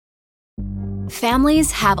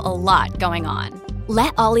Families have a lot going on.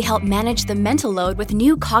 Let Ollie help manage the mental load with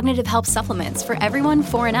new cognitive help supplements for everyone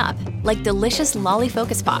 4 and up, like delicious Lolly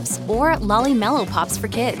Focus Pops or Lolly Mellow Pops for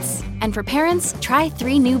kids. And for parents, try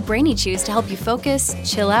 3 new Brainy Chews to help you focus,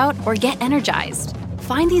 chill out, or get energized.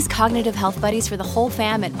 Find these cognitive health buddies for the whole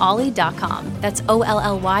fam at ollie.com. That's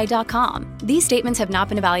OLLY.com. These statements have not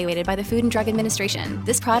been evaluated by the Food and Drug Administration.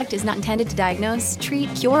 This product is not intended to diagnose,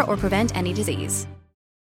 treat, cure, or prevent any disease.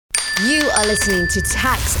 You are listening to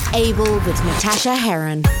Tax Able with Natasha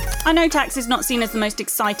Heron. I know tax is not seen as the most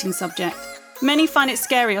exciting subject. Many find it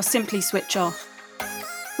scary or simply switch off.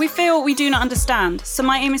 We feel we do not understand, so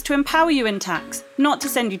my aim is to empower you in tax, not to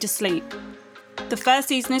send you to sleep. The first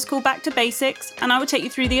season is called Back to Basics, and I will take you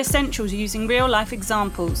through the essentials using real-life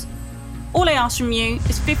examples. All I ask from you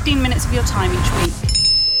is 15 minutes of your time each week.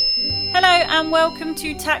 Hello and welcome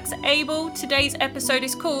to Tax Able. Today's episode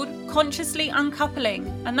is called Consciously Uncoupling,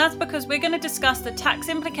 and that's because we're going to discuss the tax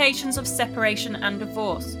implications of separation and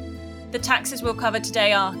divorce. The taxes we'll cover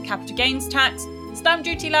today are capital gains tax, stamp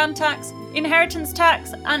duty land tax, inheritance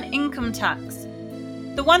tax, and income tax.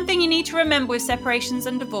 The one thing you need to remember with separations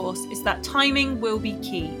and divorce is that timing will be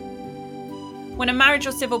key. When a marriage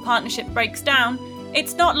or civil partnership breaks down,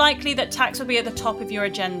 it's not likely that tax will be at the top of your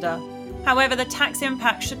agenda. However, the tax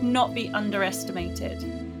impact should not be underestimated.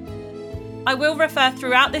 I will refer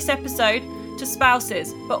throughout this episode to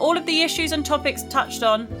spouses, but all of the issues and topics touched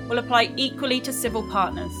on will apply equally to civil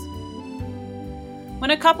partners.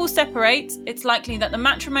 When a couple separates, it's likely that the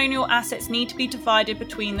matrimonial assets need to be divided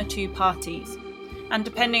between the two parties. And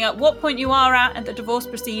depending at what point you are at the divorce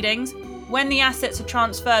proceedings, when the assets are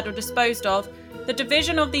transferred or disposed of, the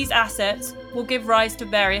division of these assets will give rise to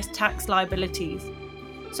various tax liabilities.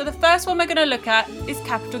 So the first one we're going to look at is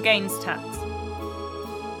capital gains tax.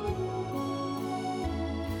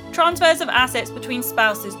 Transfers of assets between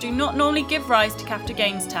spouses do not normally give rise to capital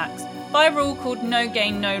gains tax by a rule called no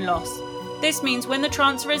gain, no loss. This means when the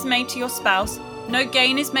transfer is made to your spouse, no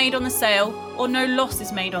gain is made on the sale or no loss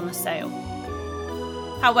is made on the sale.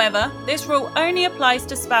 However, this rule only applies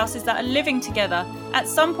to spouses that are living together at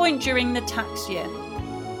some point during the tax year.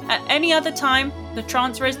 At any other time, the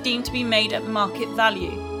transfer is deemed to be made at market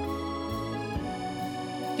value.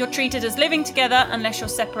 You're treated as living together unless you're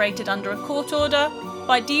separated under a court order,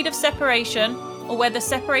 by deed of separation, or where the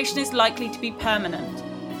separation is likely to be permanent.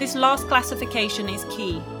 This last classification is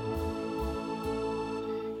key.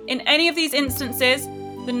 In any of these instances,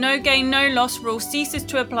 the no gain, no loss rule ceases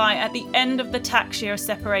to apply at the end of the tax year of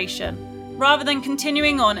separation, rather than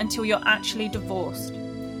continuing on until you're actually divorced.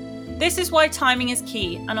 This is why timing is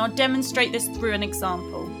key, and I'll demonstrate this through an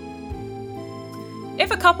example. If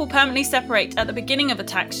a couple permanently separate at the beginning of a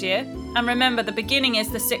tax year, and remember the beginning is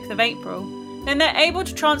the 6th of April, then they're able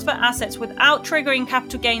to transfer assets without triggering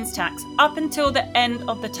capital gains tax up until the end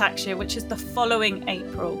of the tax year, which is the following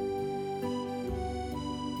April.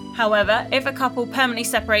 However, if a couple permanently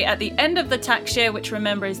separate at the end of the tax year, which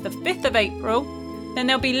remember is the 5th of April, then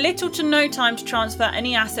there'll be little to no time to transfer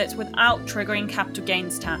any assets without triggering capital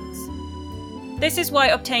gains tax. This is why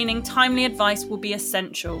obtaining timely advice will be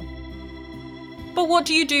essential. But what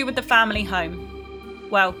do you do with the family home?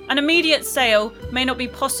 Well, an immediate sale may not be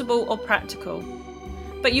possible or practical,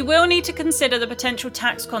 but you will need to consider the potential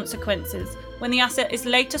tax consequences when the asset is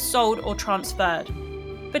later sold or transferred,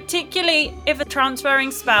 particularly if a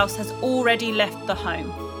transferring spouse has already left the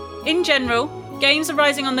home. In general, gains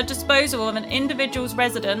arising on the disposal of an individual's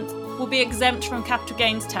residence will be exempt from capital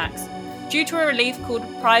gains tax due to a relief called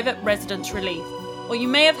private residence relief, or you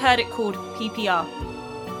may have heard it called PPR.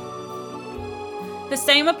 The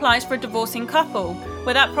same applies for a divorcing couple,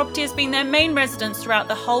 where that property has been their main residence throughout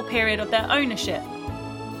the whole period of their ownership.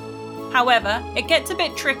 However, it gets a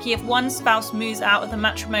bit tricky if one spouse moves out of the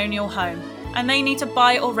matrimonial home and they need to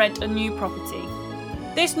buy or rent a new property.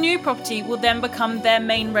 This new property will then become their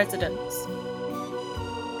main residence.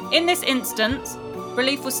 In this instance,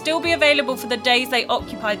 relief will still be available for the days they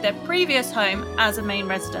occupied their previous home as a main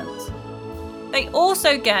residence. They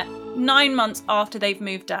also get 9 months after they've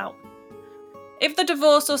moved out. If the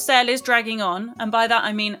divorce or sale is dragging on, and by that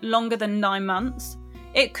I mean longer than 9 months,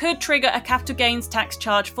 it could trigger a capital gains tax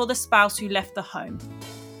charge for the spouse who left the home.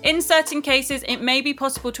 In certain cases, it may be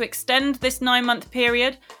possible to extend this 9-month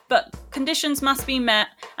period, but conditions must be met,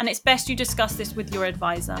 and it's best you discuss this with your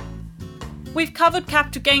advisor. We've covered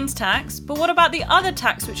capital gains tax, but what about the other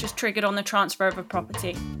tax which is triggered on the transfer of a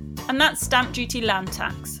property? And that's stamp duty land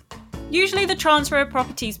tax. Usually the transfer of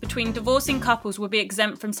properties between divorcing couples will be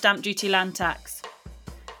exempt from stamp duty land tax.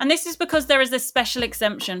 And this is because there is a special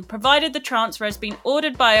exemption, provided the transfer has been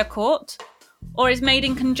ordered by a court, or is made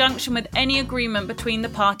in conjunction with any agreement between the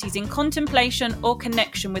parties in contemplation or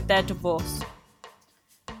connection with their divorce.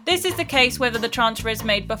 This is the case whether the transfer is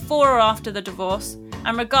made before or after the divorce,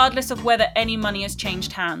 and regardless of whether any money has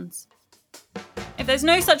changed hands. If there's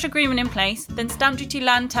no such agreement in place, then stamp duty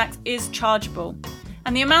land tax is chargeable,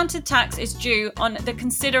 and the amount of tax is due on the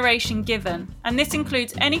consideration given, and this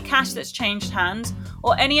includes any cash that's changed hands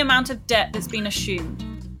or any amount of debt that's been assumed.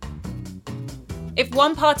 If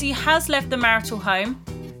one party has left the marital home,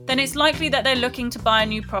 then it's likely that they're looking to buy a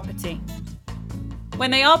new property. When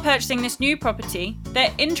they are purchasing this new property,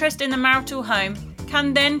 their interest in the marital home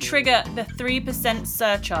can then trigger the 3%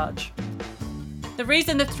 surcharge. The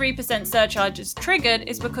reason the 3% surcharge is triggered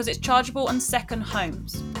is because it's chargeable on second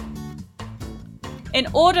homes. In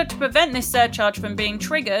order to prevent this surcharge from being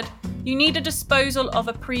triggered, you need a disposal of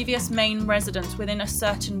a previous main residence within a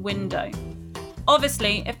certain window.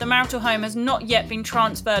 Obviously, if the marital home has not yet been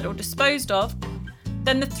transferred or disposed of,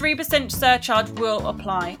 then the 3% surcharge will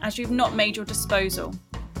apply as you've not made your disposal.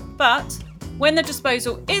 But when the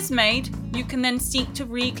disposal is made, you can then seek to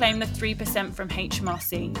reclaim the 3% from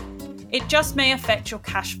HMRC. It just may affect your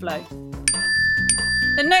cash flow.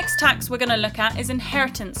 The next tax we're going to look at is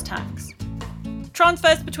inheritance tax.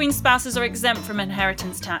 Transfers between spouses are exempt from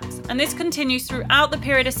inheritance tax, and this continues throughout the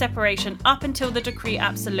period of separation up until the decree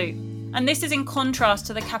absolute, and this is in contrast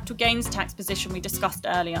to the capital gains tax position we discussed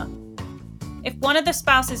earlier. If one of the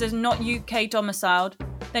spouses is not UK domiciled,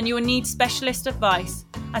 then you will need specialist advice,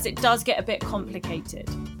 as it does get a bit complicated.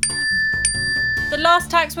 The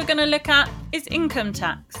last tax we're going to look at is income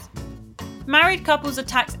tax. Married couples are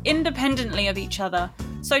taxed independently of each other,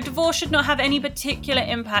 so divorce should not have any particular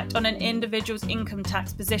impact on an individual's income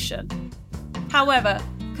tax position. However,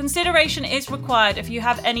 consideration is required if you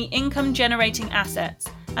have any income-generating assets,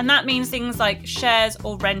 and that means things like shares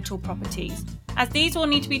or rental properties, as these will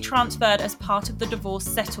need to be transferred as part of the divorce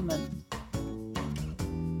settlement.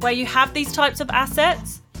 Where you have these types of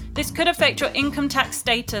assets, this could affect your income tax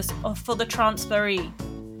status for the transferee,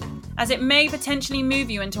 as it may potentially move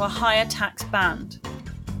you into a higher tax band.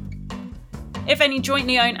 If any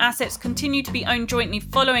jointly owned assets continue to be owned jointly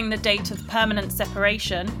following the date of permanent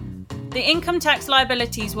separation, the income tax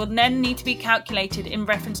liabilities will then need to be calculated in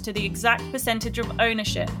reference to the exact percentage of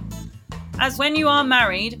ownership, as when you are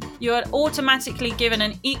married, you are automatically given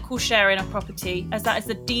an equal share in a property, as that is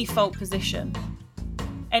the default position.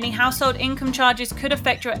 Any household income charges could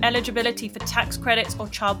affect your eligibility for tax credits or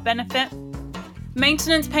child benefit.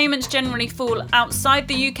 Maintenance payments generally fall outside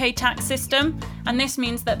the UK tax system, and this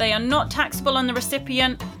means that they are not taxable on the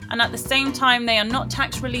recipient, and at the same time they are not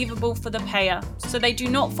tax relievable for the payer, so they do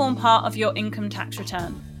not form part of your income tax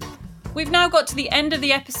return. We've now got to the end of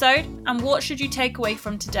the episode, and what should you take away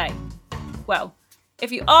from today? Well,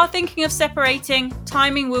 if you are thinking of separating,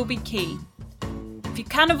 timing will be key. If you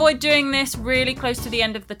can avoid doing this really close to the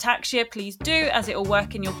end of the tax year, please do, as it will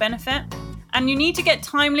work in your benefit. And you need to get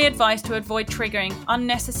timely advice to avoid triggering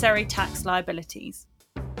unnecessary tax liabilities.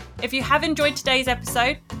 If you have enjoyed today's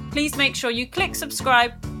episode, please make sure you click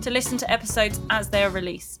subscribe to listen to episodes as they are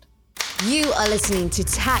released. You are listening to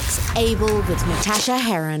Tax Able with Natasha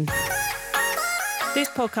Heron. This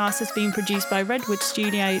podcast has been produced by Redwood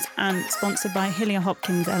Studios and sponsored by Hillier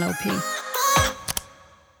Hopkins LLP.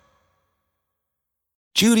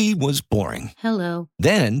 Judy was boring. Hello.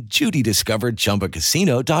 Then Judy discovered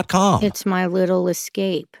ChumbaCasino.com. It's my little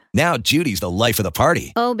escape. Now Judy's the life of the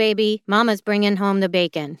party. Oh, baby, mama's bringing home the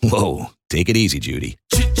bacon. Whoa, take it easy, Judy.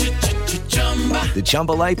 The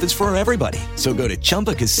Chumba life is for everybody. So go to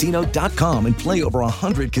ChumbaCasino.com and play over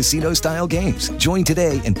 100 casino-style games. Join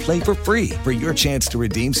today and play for free for your chance to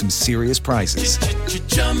redeem some serious prizes.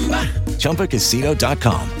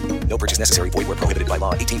 ChumbaCasino.com. No purchase necessary. Void where prohibited by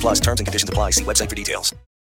law. 18+ terms and conditions apply. See website for details.